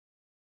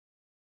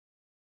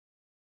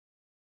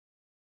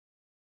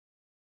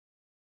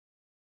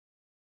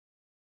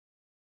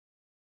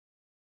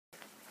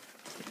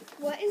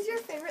What is your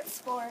favorite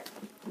sport?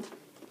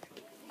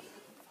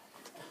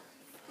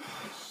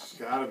 It's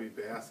gotta be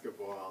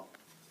basketball.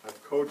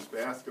 I've coached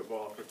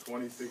basketball for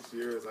 26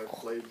 years. I've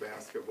played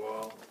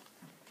basketball.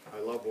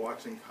 I love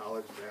watching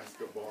college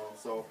basketball.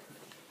 So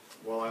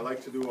while I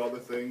like to do other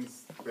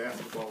things,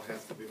 basketball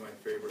has to be my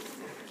favorite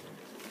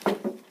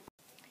sport.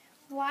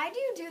 Why do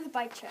you do the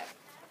bike trip?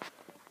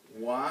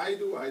 Why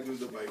do I do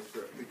the bike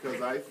trip?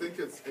 Because I think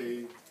it's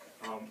a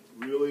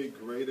really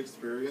great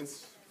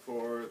experience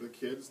for the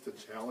kids to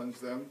challenge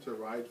them to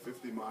ride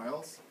 50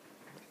 miles.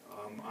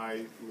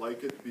 I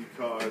like it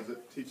because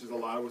it teaches a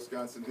lot of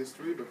Wisconsin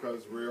history,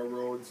 because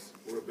railroads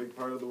were a big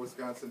part of the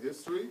Wisconsin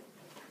history,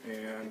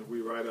 and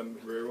we ride on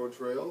railroad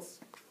trails.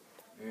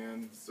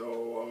 And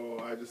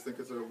so I just think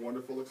it's a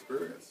wonderful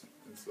experience,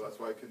 and so that's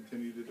why I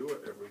continue to do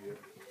it every year.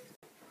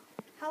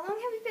 How long have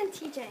you been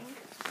teaching?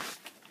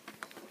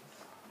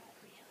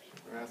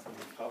 You're asking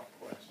a tough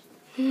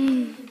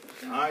question.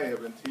 I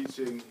have been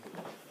teaching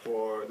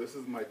this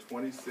is my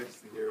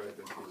 26th year I've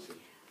been teaching.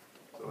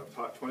 So I've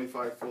taught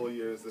 25 full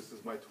years, this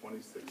is my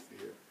 26th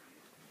year.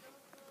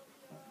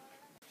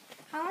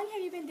 How long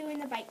have you been doing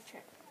the bike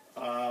trip?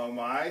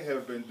 I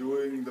have been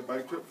doing the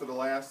bike trip for the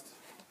last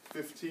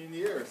 15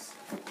 years.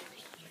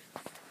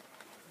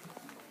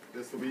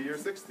 This will be year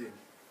 16.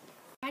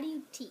 How do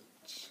you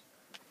teach?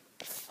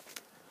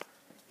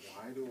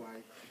 Why do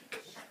I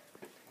teach?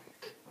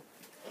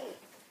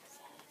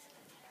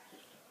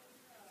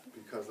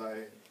 Because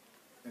I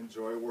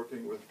enjoy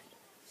working with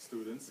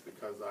students,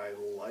 because I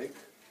like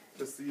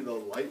to see the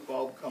light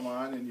bulb come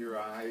on in your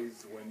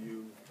eyes when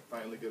you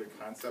finally get a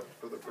concept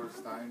for the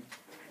first time.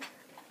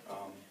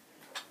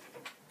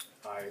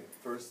 I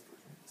first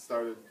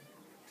started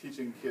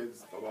teaching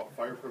kids about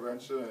fire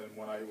prevention, and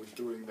when I was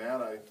doing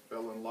that, I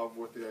fell in love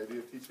with the idea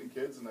of teaching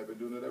kids, and I've been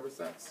doing it ever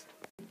since.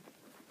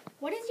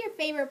 What is your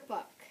favorite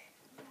book?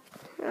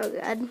 Oh,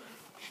 God.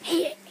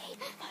 Hey,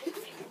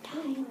 favorite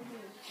time.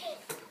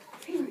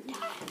 Favorite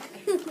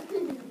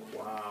time.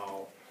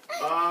 Wow.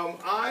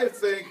 I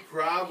think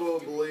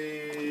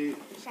probably,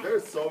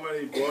 there's so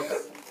many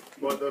books,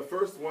 but the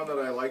first one that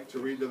I like to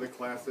read to the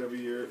class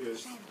every year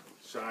is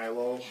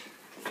Shiloh.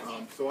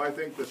 So I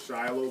think the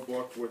Shiloh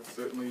book would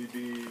certainly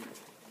be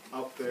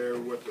up there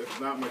with, if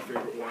not my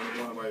favorite one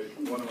of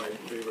my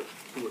favorite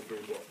 2 or 3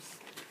 books.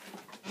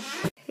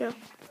 Yeah.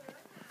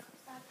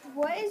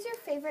 What is your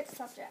favorite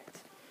subject?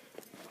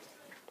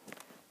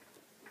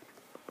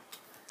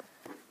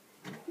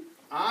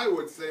 I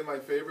would say my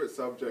favorite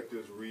subject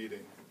is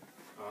reading.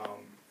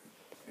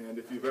 And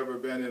if you've ever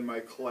been in my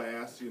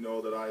class, you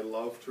know that I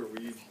love to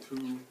read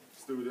to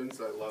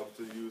students. I love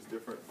to use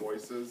different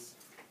voices.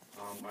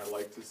 I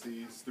like to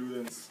see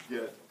students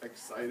get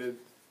excited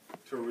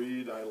to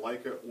read. I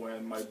like it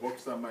when my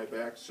books on my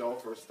back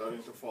shelf are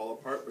starting to fall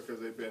apart because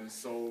they've been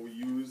so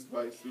used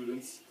by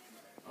students.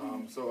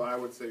 So I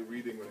would say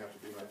reading would have to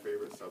be my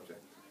favorite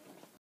subject.